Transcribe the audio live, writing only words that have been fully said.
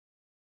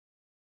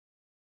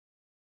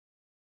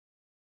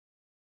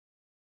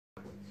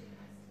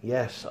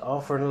Yes,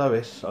 Arthur and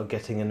Lois are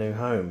getting a new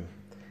home,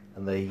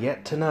 and they're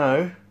yet to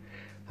know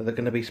that they're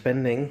going to be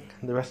spending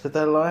the rest of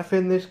their life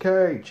in this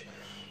cage.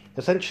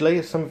 Essentially,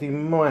 as some of you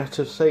might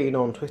have seen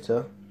on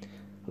Twitter,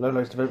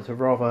 Lolo's developed a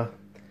rather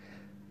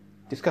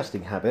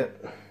disgusting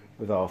habit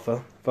with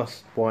Arthur,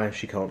 thus why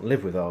she can't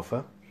live with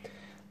Arthur.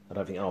 I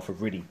don't think Arthur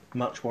really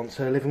much wants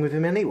her living with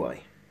him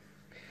anyway.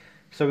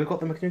 So we've got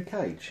them a new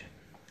cage,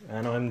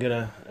 and I'm going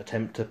to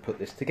attempt to put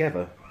this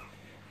together.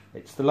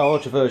 It's the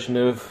larger version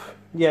of,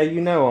 yeah, you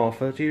know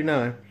Arthur, do you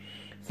know?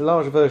 It's the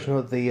larger version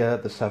of the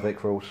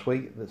Savic Royal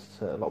Suite that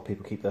a lot of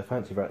people keep their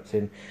fancy rats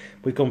in.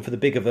 We've gone for the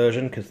bigger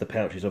version because the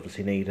pouches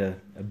obviously need a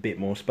bit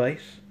more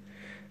space.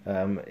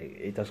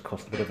 It does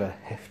cost a bit of a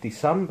hefty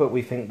sum, but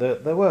we think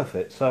that they're worth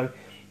it. So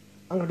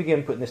I'm going to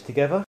begin putting this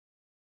together.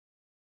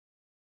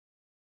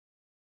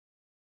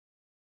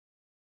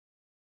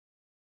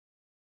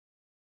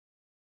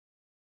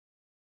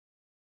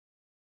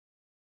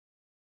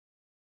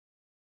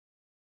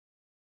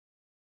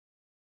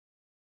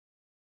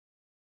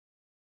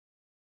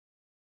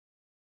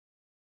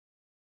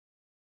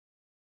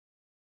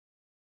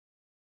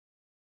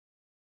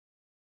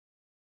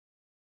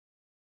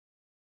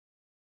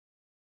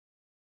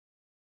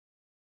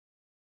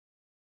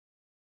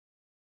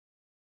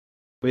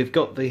 We've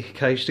got the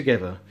cage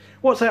together.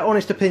 What's our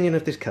honest opinion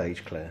of this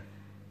cage, Claire?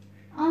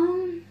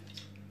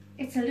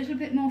 It's a little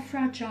bit more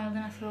fragile than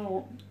I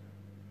thought.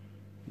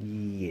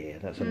 Yeah,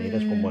 that's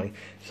one way.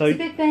 So it's a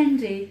bit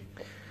bendy.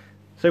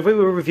 So if we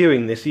were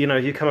reviewing this, you know,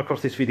 you come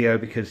across this video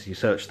because you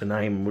searched the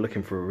name and were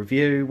looking for a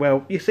review,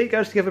 well, you see it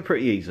goes together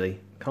pretty easy.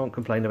 Can't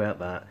complain about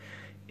that.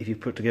 If you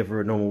put together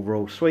a normal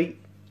Royal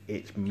Suite,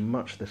 it's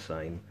much the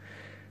same.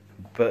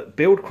 But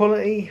build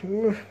quality,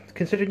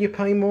 considering you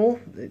pay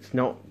more, it's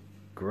not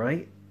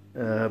great.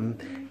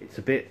 It's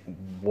a bit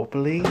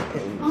wobbly.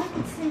 I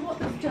would say what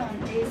they've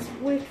done is,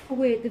 word for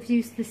word, they've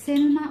used the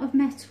same amount of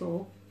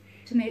metal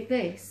to make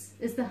this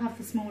as they have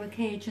the smaller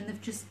cage, and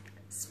they've just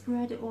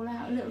spread it all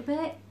out a little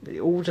bit.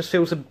 It all just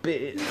feels a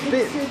bit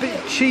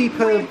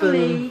cheaper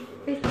than...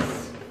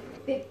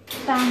 Bit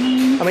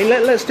banging. I mean,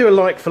 let's do a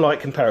like-for-like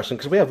comparison,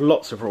 because we have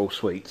lots of Royal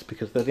Suites,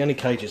 because they're the only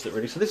cages that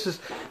really... So this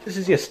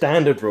is your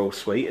standard Royal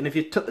Suite, and if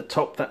you took the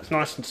top, that's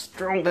nice and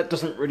strong. That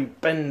doesn't really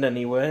bend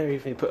anywhere, even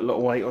if you put a lot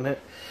of weight on it.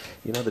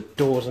 You know, the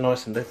doors are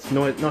nice and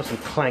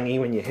clangy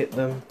when you hit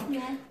them.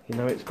 Yeah. You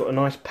know, it's got a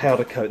nice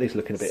powder coat. These are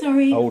looking a bit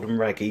old and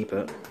raggy,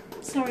 but...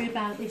 Sorry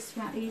about this,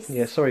 ratties.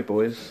 Yeah, sorry,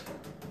 boys.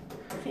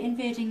 For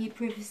invading your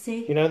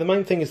privacy. You know, the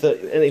main thing is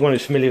that anyone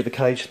who's familiar with the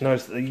cage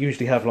knows that they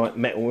usually have like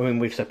metal. I mean,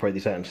 we've separated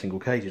these out in single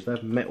cages. They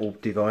have metal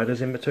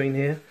dividers in between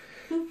here.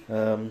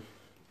 But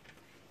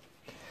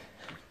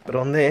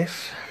on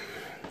this,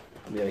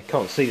 yeah, you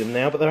can't see them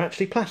now, but they're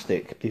actually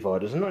plastic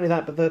dividers. And not only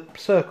that, but they're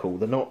circle.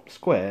 They're not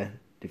square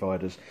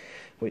dividers.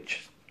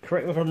 Which,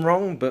 correct me if I'm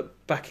wrong,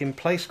 but back in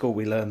play school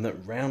we learned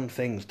that round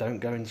things don't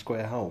go in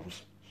square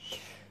holes.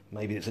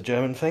 Maybe it's a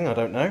German thing, I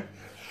don't know.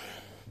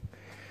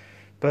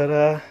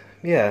 But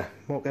yeah,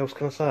 what else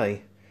can I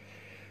say?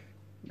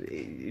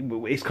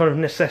 It's kind of a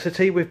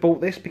necessity we've bought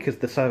this because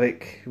the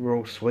Savic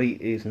Royal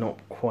Suite is not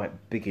quite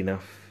big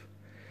enough.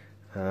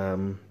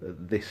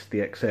 The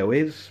XL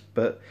is,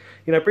 but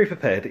you know, be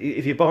prepared.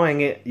 If you're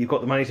buying it, you've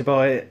got the money to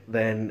buy it,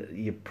 then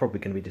you're probably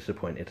going to be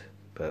disappointed.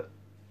 But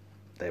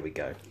there we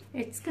go.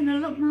 It's going to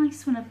look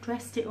nice when I've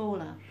dressed it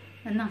all up,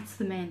 and that's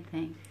the main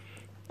thing.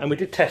 And we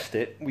did test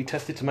it. We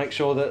tested to make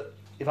sure that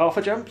if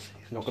Arthur jumps,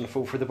 he's not going to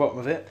fall through the bottom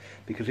of it,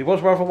 because he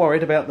was rather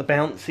worried about the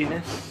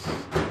bounciness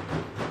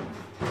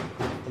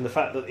and the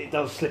fact that it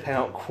does slip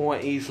out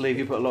quite easily if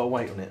you put a lot of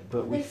weight on it.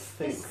 But this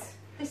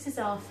is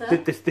Arthur.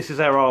 This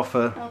is our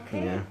Arthur.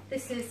 Okay. Yeah.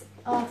 This is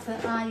Arthur,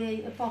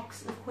 i.e. a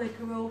box of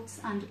Quaker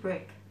Oats and a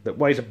brick. That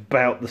weighs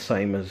about the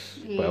same as,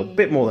 well, a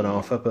bit more than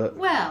Arthur, but...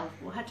 Well,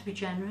 we had to be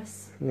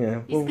generous.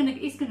 Yeah. He's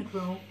gonna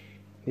grow.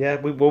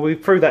 Yeah, we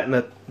threw that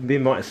in we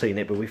might have seen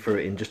it, but we threw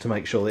it in just to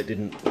make sure that it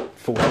didn't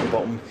fall at the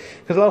bottom.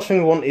 Because the last thing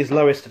we want is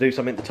Lois to do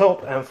something at the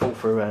top and fall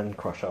through and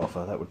crush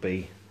Arthur. That would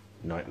be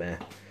a nightmare.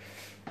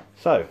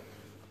 So,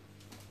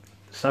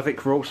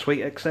 Savic Royal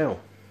Suite XL.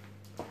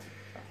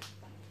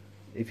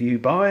 If you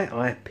buy,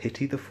 I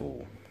pity the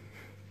fool.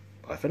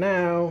 Bye for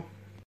now.